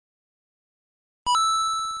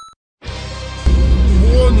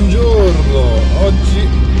oggi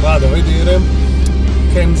vado a vedere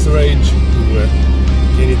Ken's Rage 2,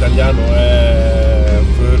 che in italiano è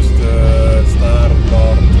First Star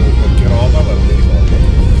North qualche roba, ma non mi ricordo.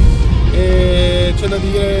 E c'è da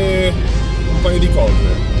dire un paio di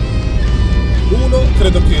cose. Uno,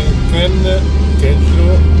 credo che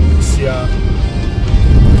Kenshiro sia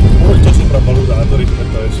molto sopravvalutato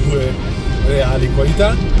rispetto alle sue reali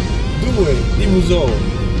qualità. 2, i Musou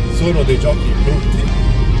sono dei giochi brutti.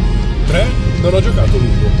 3, non ho giocato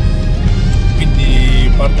l'uno,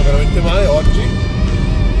 quindi parto veramente male oggi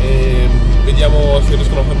e vediamo se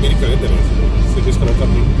riescono a farmi ricredere, se riescono a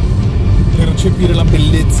farmi percepire la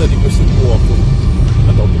bellezza di questo gioco.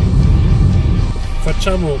 A dopo.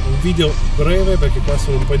 Facciamo un video breve perché qua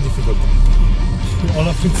sono un po' in difficoltà. Ho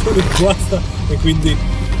la frizione guasta e quindi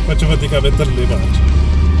faccio fatica a mettere le marce.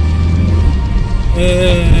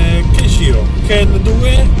 Kenshiro Ken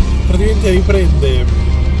 2 praticamente riprende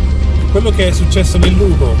quello che è successo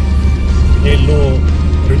nell'1 e lo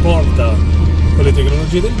riporta con le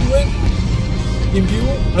tecnologie del 2, in più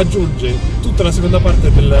aggiunge tutta la seconda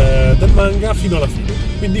parte del manga fino alla fine,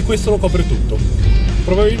 quindi questo lo copre tutto.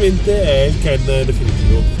 Probabilmente è il Ken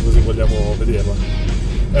definitivo, se così vogliamo vederla.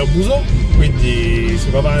 È un Musou, quindi si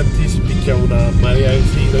va avanti, si picchia una marea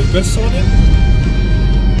infinita di persone.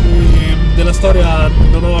 E della storia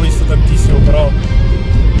non ho visto tantissimo, però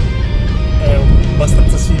è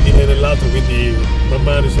abbastanza simile nell'altro, quindi man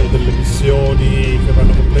mano ci sono delle missioni che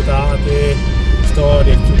vanno completate,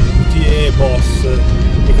 storia, QTE, boss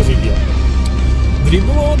e così via. Dream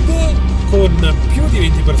World con più di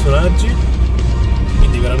 20 personaggi,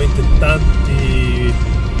 quindi veramente tanti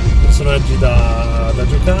personaggi da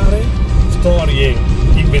giocare, storie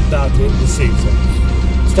inventate, nel senso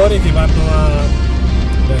storie che vanno a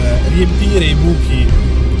riempire i buchi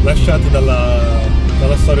lasciati dalla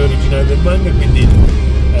storia originale del manga, quindi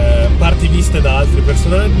parti viste da altri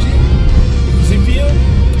personaggi e così via.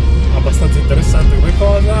 Abbastanza interessante come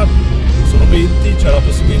cosa. Sono 20, c'è la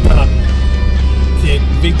possibilità che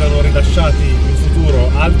vengano rilasciati in futuro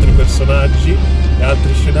altri personaggi e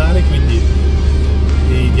altri scenari, quindi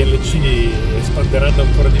i DLC espanderanno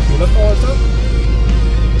ancora di più la cosa.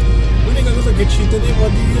 L'unica cosa che ci tenevo a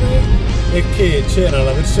dire è che c'era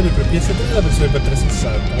la versione per PS3 e la versione per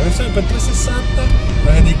 360. La versione per 360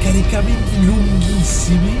 aveva dei caricamenti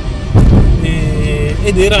lunghissimi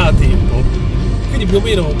ed era a tempo, quindi più o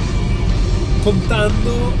meno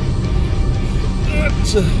contando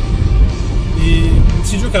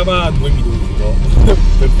si giocava a 2 minuti, no?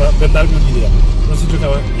 per darvi un'idea, non si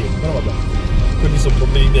giocava niente, però vabbè, quelli sono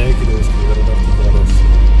problemi miei che devo scrivere un articolo adesso.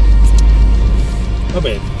 Va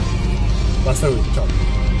bene, basta qui, ciao.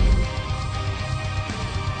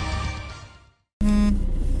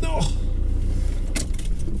 No!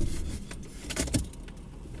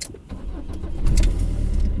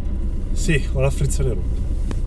 Sì, ho la frizione rotta.